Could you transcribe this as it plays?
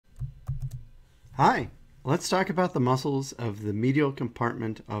Hi, let's talk about the muscles of the medial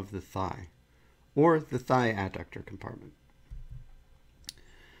compartment of the thigh, or the thigh adductor compartment.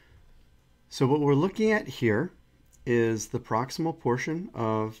 So what we're looking at here is the proximal portion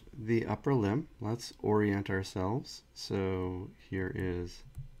of the upper limb. Let's orient ourselves. So here is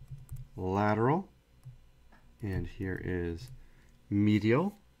lateral, and here is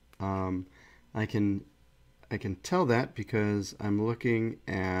medial. I can tell that because I'm looking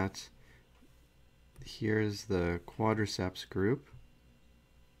at, here's the quadriceps group,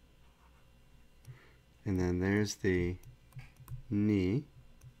 and then there's the knee,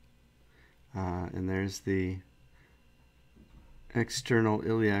 and there's the external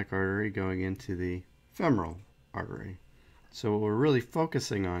iliac artery going into the femoral artery. So what we're really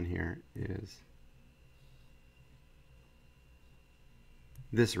focusing on here is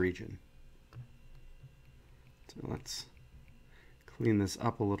this region. So let's clean this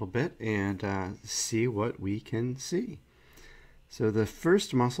up a little bit and see what we can see. So the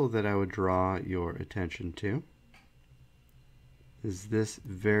first muscle that I would draw your attention to is this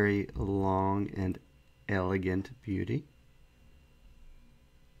very long and elegant beauty.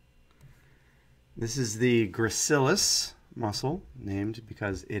 This is the Gracilis muscle, named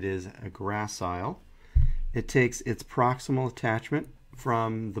because it is a gracile. It takes its proximal attachment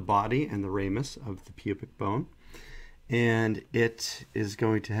from the body and the ramus of the pubic bone, and it is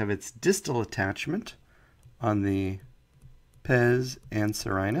going to have its distal attachment on the pes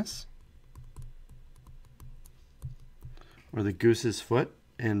anserinus, or the goose's foot.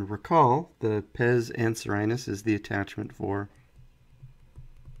 And recall, the pes anserinus is the attachment for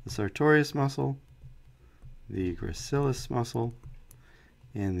the sartorius muscle, the gracilis muscle,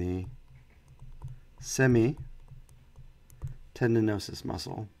 and the semitendinosus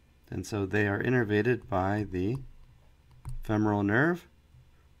muscle. And so they are innervated by the femoral nerve,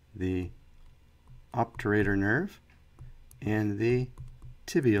 the obturator nerve, and the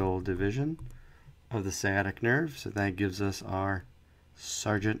tibial division of the sciatic nerve. So that gives us our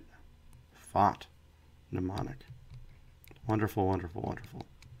Sergeant Fought mnemonic. Wonderful, wonderful, wonderful.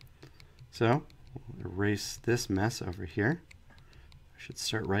 So we'll erase this mess over here. I should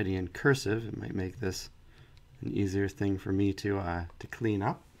start writing in cursive. It might make this an easier thing for me to clean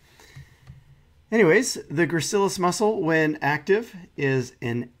up. Anyways, the gracilis muscle, when active, is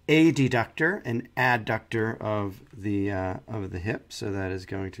an adductor, an adductor of the hip. So that is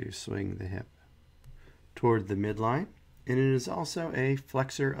going to swing the hip toward the midline, and it is also a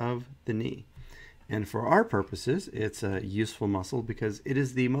flexor of the knee. And for our purposes, it's a useful muscle because it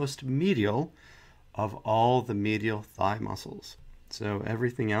is the most medial of all the medial thigh muscles. So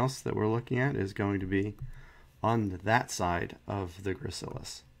everything else that we're looking at is going to be on that side of the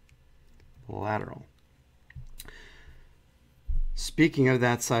gracilis, lateral. Speaking of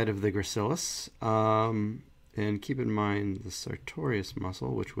that side of the gracilis, and keep in mind the sartorius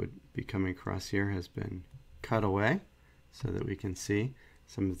muscle, which would be coming across here, has been cut away so that we can see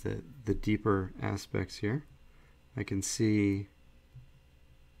some of the deeper aspects here. I can see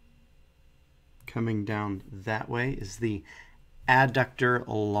coming down that way is the adductor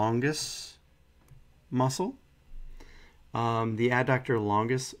longus muscle. The adductor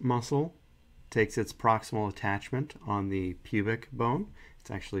longus muscle takes its proximal attachment on the pubic bone.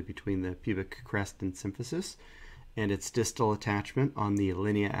 It's actually between the pubic crest and symphysis, and its distal attachment on the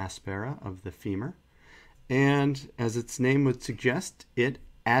linea aspera of the femur. And as its name would suggest, it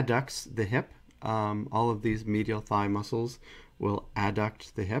adducts the hip. All of these medial thigh muscles will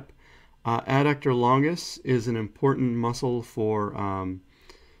adduct the hip. Adductor longus is an important muscle for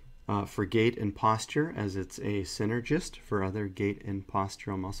gait and posture, as it's a synergist for other gait and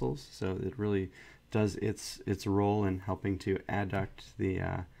postural muscles. So it really does its role in helping to adduct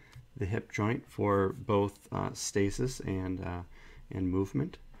the hip joint for both stasis and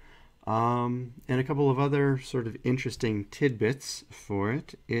movement. And a couple of other sort of interesting tidbits for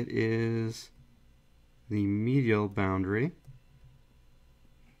it. It is the medial boundary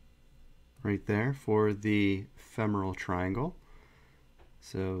right there for the femoral triangle.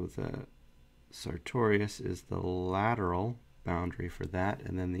 So the sartorius is the lateral boundary for that,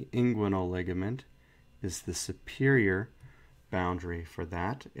 and then the inguinal ligament is the superior boundary for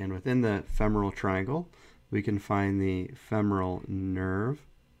that. And within the femoral triangle, we can find the femoral nerve,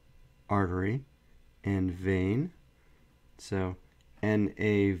 artery, and vein. So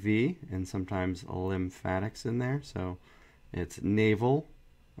NAV, and sometimes lymphatics in there. So it's naval,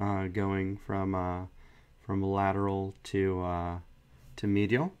 going from lateral to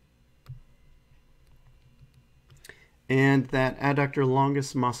medial. And that adductor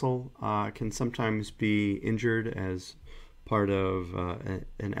longus muscle can sometimes be injured as part of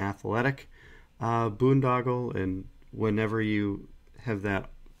an athletic boondoggle, and whenever you have that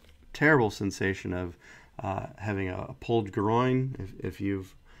terrible sensation of having a pulled groin, if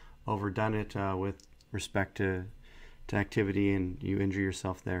you've overdone it with respect to activity and you injure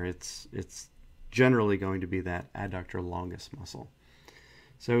yourself there, it's generally going to be that adductor longus muscle.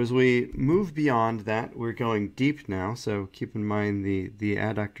 So as we move beyond that, we're going deep now, so keep in mind the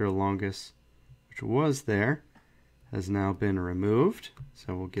adductor longus, which was there, has now been removed.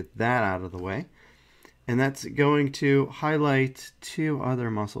 So we'll get that out of the way. And that's going to highlight two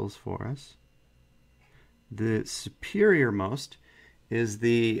other muscles for us. The superiormost is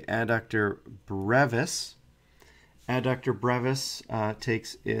the adductor brevis. Adductor brevis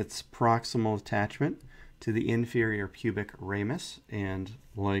takes its proximal attachment to the inferior pubic ramus, and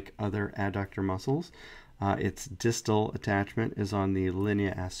like other adductor muscles, its distal attachment is on the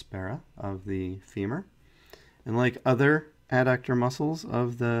linea aspera of the femur. And like other adductor muscles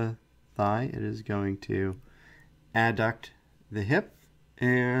of the thigh, it is going to adduct the hip,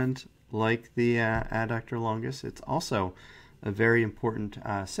 and like the adductor longus, it's also a very important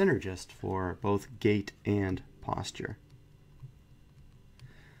synergist for both gait and posture.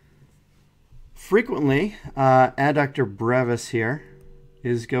 Frequently, adductor brevis here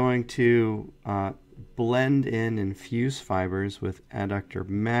is going to blend in and fuse fibers with adductor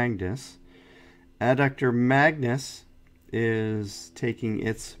magnus. Adductor magnus is taking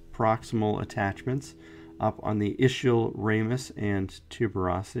its proximal attachments up on the ischial ramus and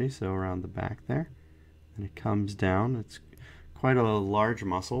tuberosity, so around the back there. And it comes down. It's quite a large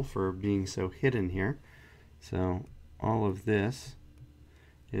muscle for being so hidden here. So all of this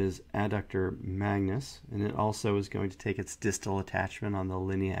is adductor magnus, and it also is going to take its distal attachment on the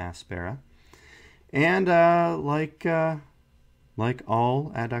linea aspera. And like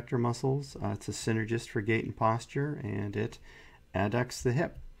all adductor muscles, it's a synergist for gait and posture, and it adducts the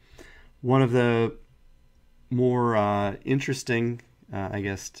hip. One of the more interesting, I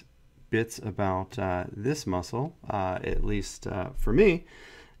guess, bits about this muscle, at least for me,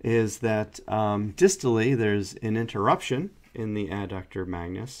 is that distally there's an interruption in the adductor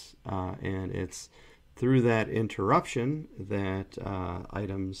magnus, and it's through that interruption that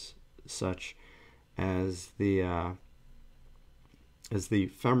items such as the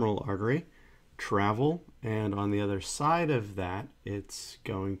femoral artery travel, and on the other side of that, it's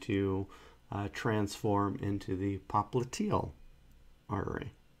going to transform into the popliteal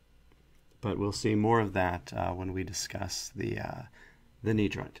artery. But we'll see more of that when we discuss the knee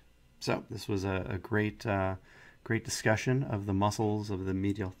joint. So this was a great discussion of the muscles of the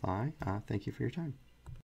medial thigh. Thank you for your time.